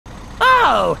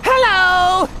Oh,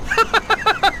 hello!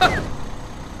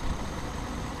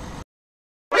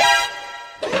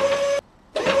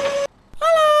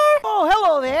 Hello! Oh,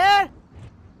 hello there!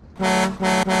 Go!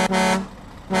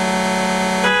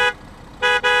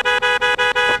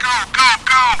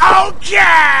 Okay!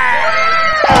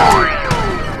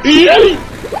 No!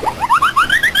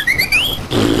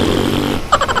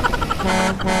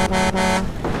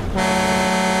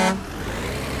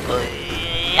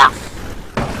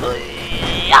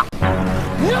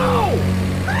 Go!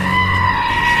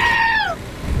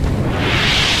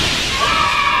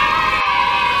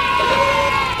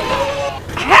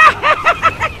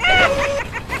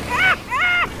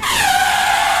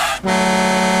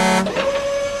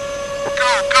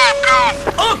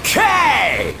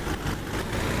 Okay!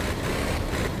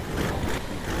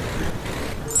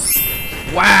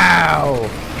 Wow!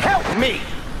 Help me!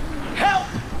 Help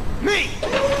me!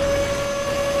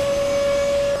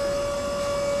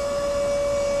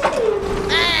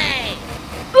 Hey!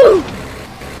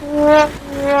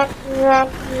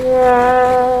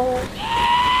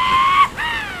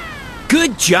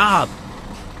 Good job!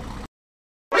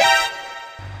 Go!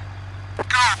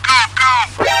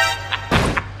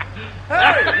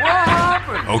 Hey, what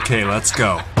happened? Okay, let's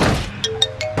go.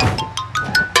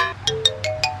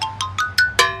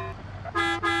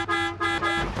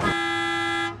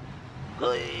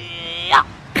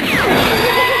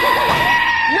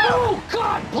 No!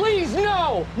 God, please,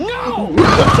 no! No!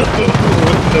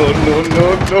 Okay,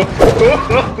 let's go.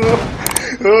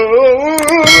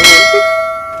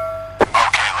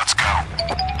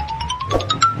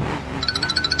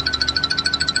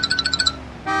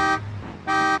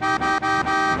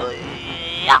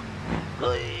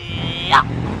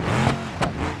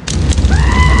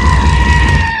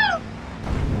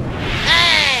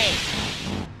 Hey!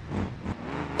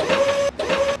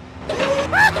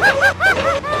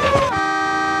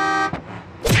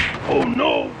 Oh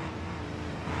no!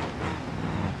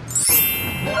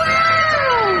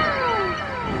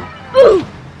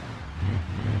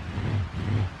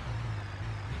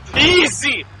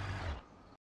 Easy!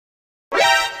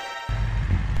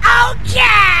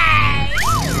 Okay!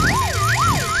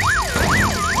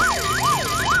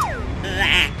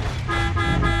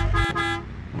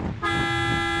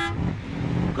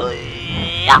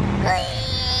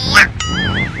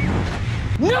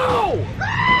 No!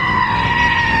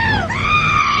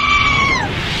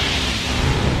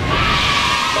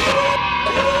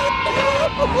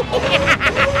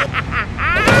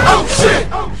 Oh shit!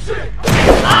 Oh shit!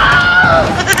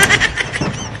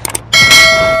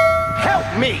 Help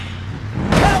me!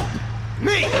 Help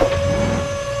me!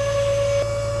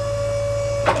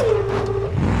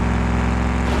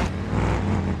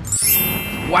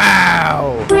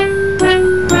 Wow!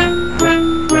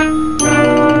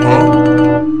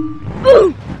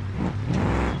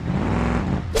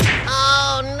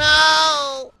 Oh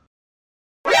no!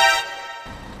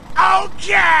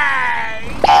 Okay!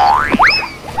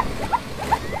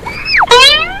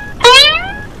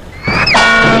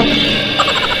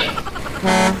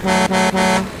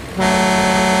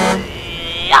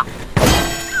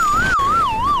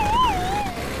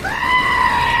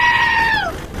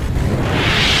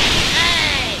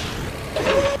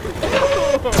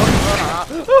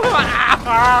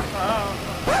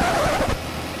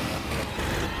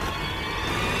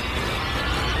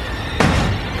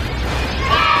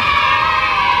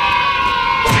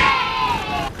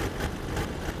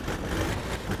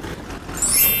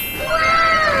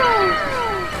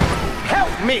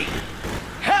 Help me!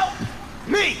 Help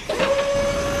me!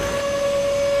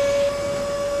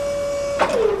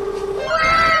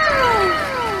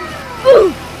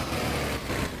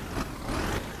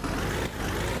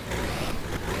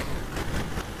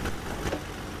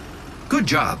 Good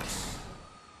job.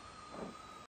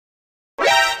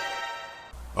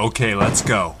 Okay, let's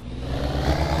go.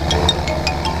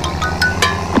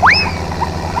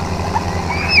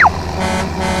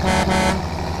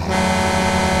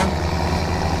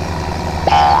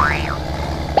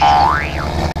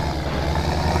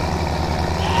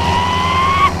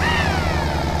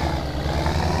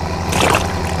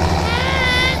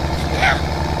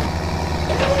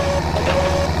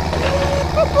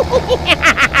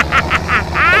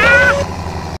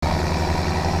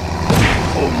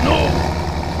 Oh no!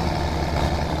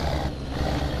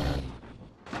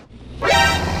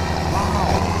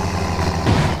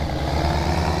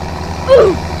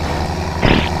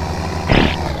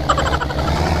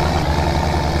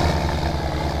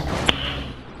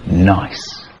 Nice.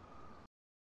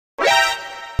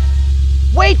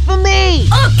 Wait for me!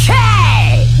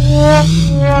 Okay!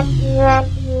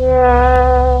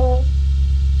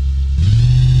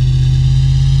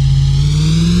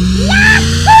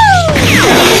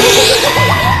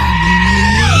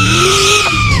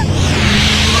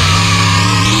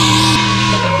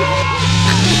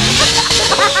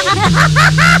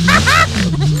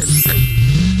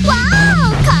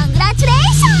 Wow!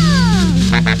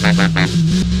 Congratulations!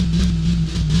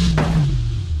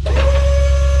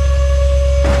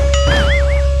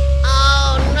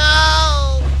 Oh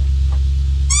no!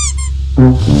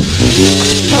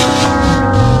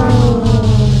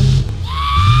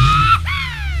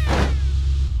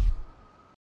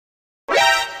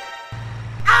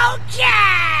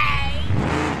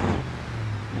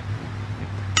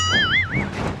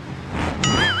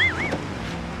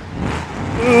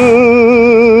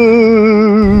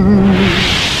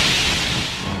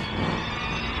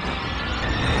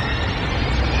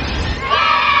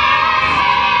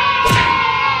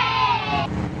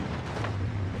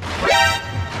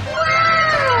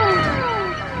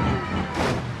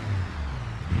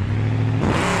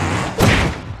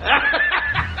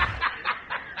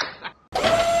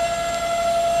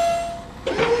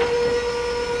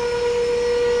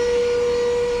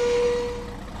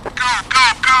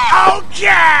 Okay!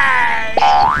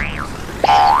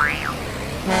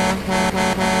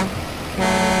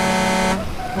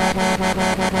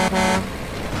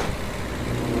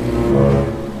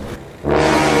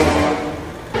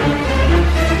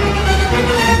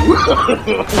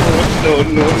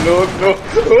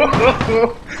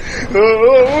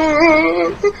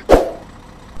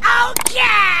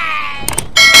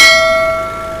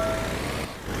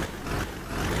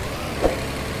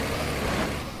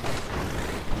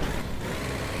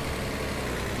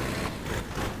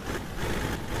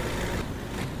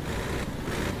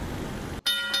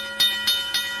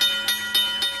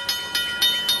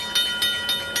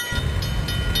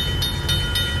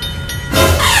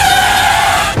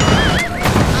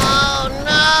 Oh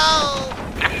no!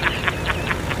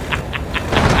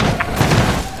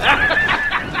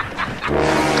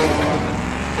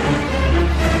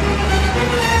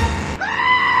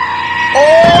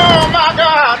 Oh my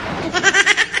God!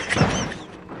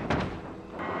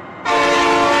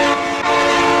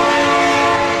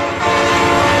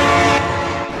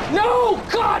 No!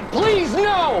 God, please,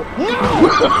 no! No!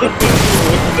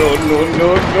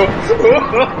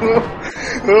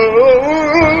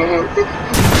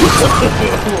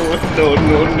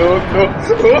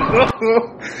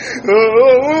 No.